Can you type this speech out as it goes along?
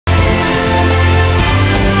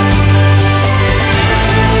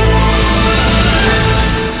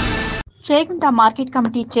Chegunta market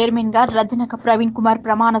committee chairman గా రజనక ప్రవీణ్ కుమార్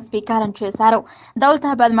ప్రమాణ స్వీకారం చేశారు.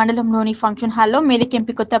 దౌలతాబాద్ మండలంలోని ఫంక్షన్ హాల్లో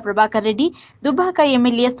మేదకెంపి కొత్త ప్రభాకర్ రెడ్డి, దుబ్బాక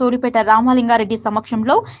ఎమ్మెల్యే సోలిపేట రామలింగారెడ్డి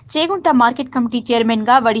సమక్షంలో చేగుంట మార్కెట్ కమిటీ చైర్మన్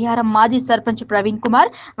గా వడియారం మాజీ సర్పంచ్ ప్రవీణ్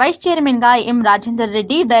కుమార్, వైస్ చైర్మన్ గా ఎం రాజేందర్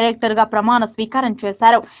రెడ్డి, డైరెక్టర్ గా ప్రమాణ స్వీకారం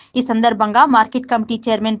చేశారు. ఈ సందర్భంగా market committee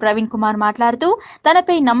chairman Praveen Kumar మాట్లాడుతూ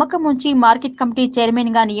తనపై నమ్మకం ఉంచి మార్కెట్ కమిటీ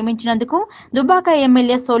చైర్మన్ గా నియమించినందుకు దుబ్బాక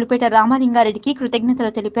ఎమ్మెల్యే సోలిపేట రామలింగారెడ్డికి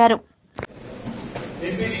కృతజ్ఞతలు తెలిపారు.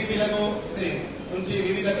 ఎంపీటీసీలకు నుంచి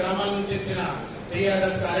వివిధ గ్రామాల నుంచి వచ్చిన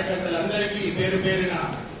టీఆర్ఎస్ కార్యకర్తలందరికీ పేరు పేరున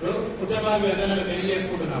కృతజ్ఞతలు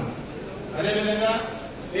తెలియజేసుకుంటున్నాం. అదేవిధంగా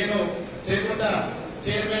నేను చేగుంట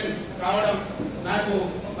చైర్మన్ కావడం నాకు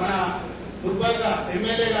మన దుబ్బాక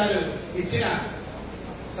ఎమ్మెల్యే గారు ఇచ్చిన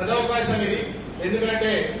సదవకాశం ఇది.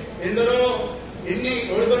 ఎందుకంటే ఎందరో ఎన్ని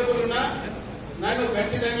ఒడిదొడుకులున్నా నన్ను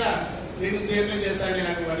ఖచ్చితంగా నేను చైర్మన్ చేస్తానని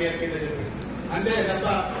నాకు 1 year కింద చెప్పింది. అంతే తప్ప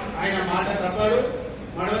ఆయన మాట తప్పాడు,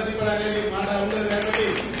 మడవ తిప్పడనేది మాట ఉండదు. కాబట్టి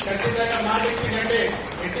ఖచ్చితంగా మాట ఇచ్చిందంటే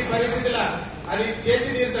ఎట్టి పరిస్థితుల అది చేసి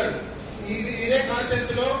తీరుతాడు. ఇదే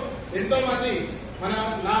కాన్స్టిట్యూన్సీ లో ఎంతో మంది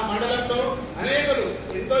నా మండలంలో అనేకులు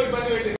ఎంతో ఇబ్బంది పెట్టి